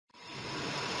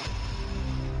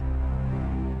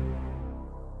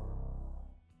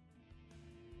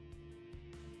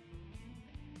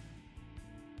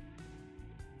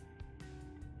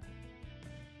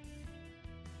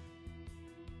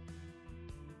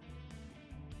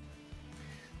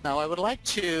Now I would like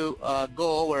to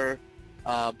go over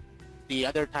the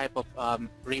other type of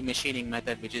remachining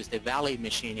method, which is the valley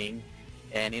machining.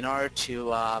 And in order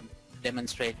to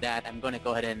demonstrate that, I'm going to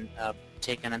go ahead and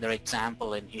take another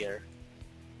example in here.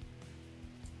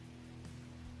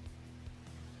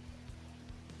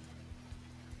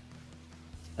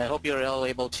 I hope you're all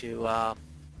able to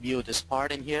view this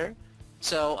part in here.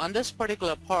 So on this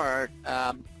particular part,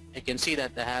 you can see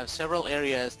that they have several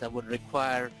areas that would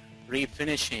require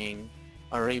refinishing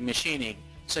or remachining.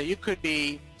 So you could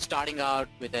be starting out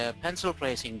with a pencil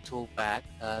tracing toolpath,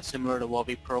 similar to what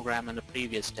we programmed in the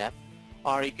previous step,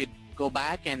 or you could go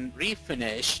back and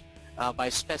refinish by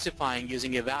specifying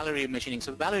using a valley remachining.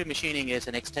 So valley remachining is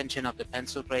an extension of the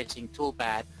pencil tracing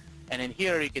toolpath, and in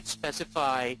here you could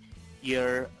specify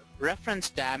your reference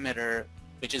diameter,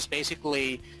 which is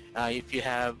basically if you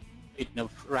have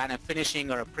ran a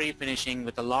finishing or a pre-finishing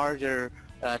with a larger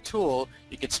tool,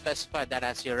 you could specify that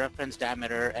as your reference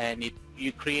diameter, and it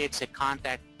creates a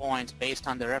contact points based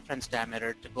on the reference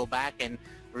diameter to go back and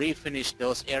refinish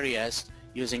those areas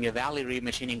using a valley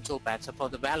remachining toolpath. So for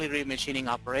the valley remachining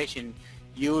operation,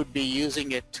 you would be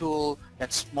using a tool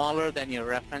that's smaller than your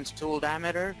reference tool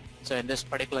diameter. So in this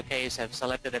particular case, I've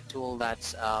selected a tool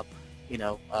that's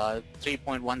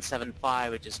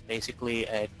 3.175, which is basically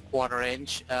a 1/4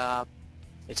 inch.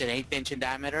 It's an 1/8 inch in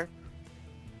diameter,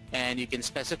 and you can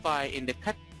specify in the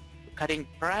cutting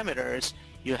parameters.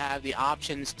 You have the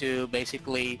options to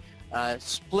basically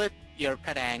split your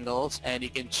cut angles, and you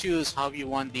can choose how you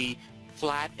want the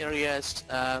flat areas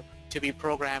to be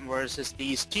programmed versus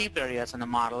these steep areas on the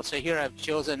model. So here I've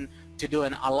chosen to do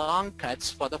an along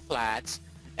cuts for the flats,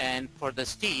 and for the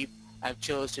steep I've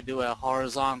chosen to do a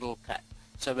horizontal cut.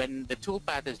 So when the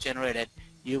toolpath is generated,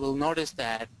 you will notice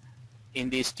that in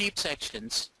these steep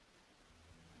sections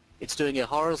it's doing a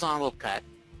horizontal cut,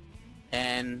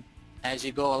 and as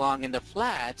you go along in the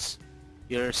flats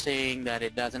you're seeing that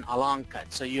it does an along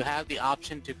cut. So you have the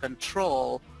option to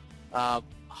control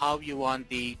how you want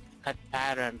the cut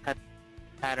pattern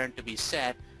to be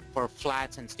set for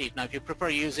flats and steep. Now if you prefer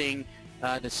using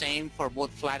the same for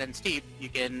both flat and steep, you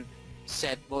can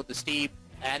set both the steep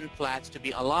and flats to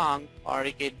be along, or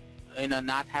you could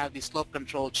not have the slope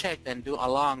control checked and do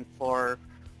along for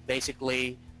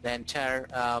basically the entire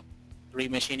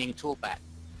remachining toolpath.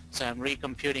 So I'm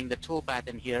recomputing the toolpath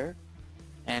in here,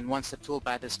 and once the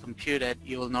toolpath is computed,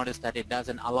 you will notice that it does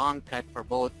an along cut for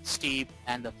both steep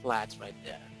and the flats right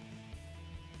there.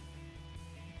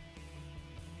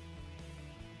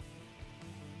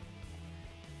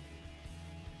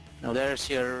 Now there's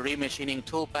your remachining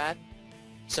toolpath.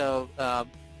 So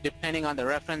depending on the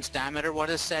reference diameter what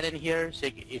is set in here, so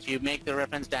if you make the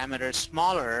reference diameter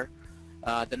smaller,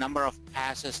 the number of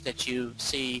passes that you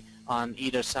see on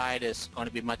either side is going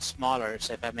to be much smaller.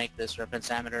 So if I make this reference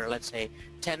diameter, let's say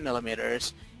 10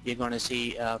 millimeters, you're going to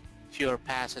see fewer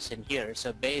passes in here.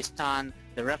 So based on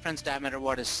the reference diameter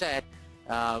what is set,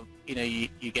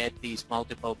 you get these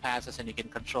multiple passes, and you can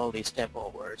control these step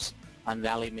overs on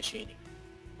valley machining.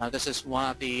 Now this is one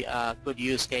of the good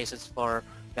use cases for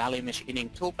valley machining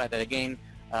toolpath. And again,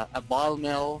 a ball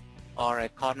mill or a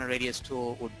corner radius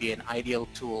tool would be an ideal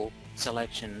tool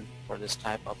selection for this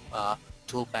type of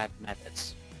toolpath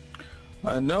methods.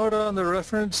 A note on the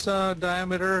reference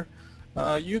diameter,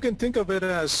 you can think of it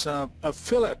as a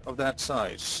fillet of that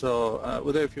size. So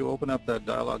Uday, if you open up that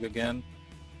dialog again,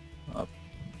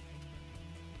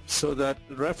 so that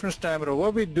reference diameter,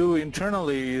 what we do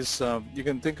internally is, you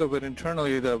can think of it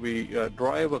internally that we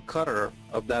drive a cutter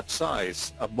of that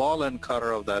size, a ball end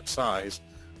cutter of that size,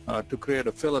 to create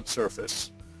a fillet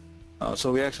surface.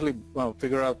 So we actually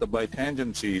figure out the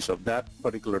bitangencies of that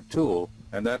particular tool,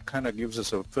 and that kind of gives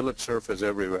us a fillet surface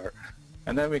everywhere.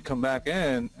 And then we come back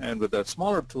in, and with that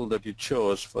smaller tool that you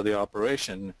chose for the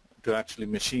operation, to actually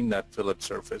machine that fillet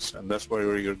surface, and that's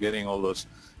where you're getting all those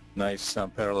nice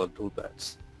parallel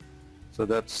toolpaths. So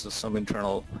that's some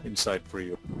internal insight for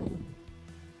you.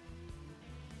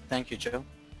 Thank you, Joe.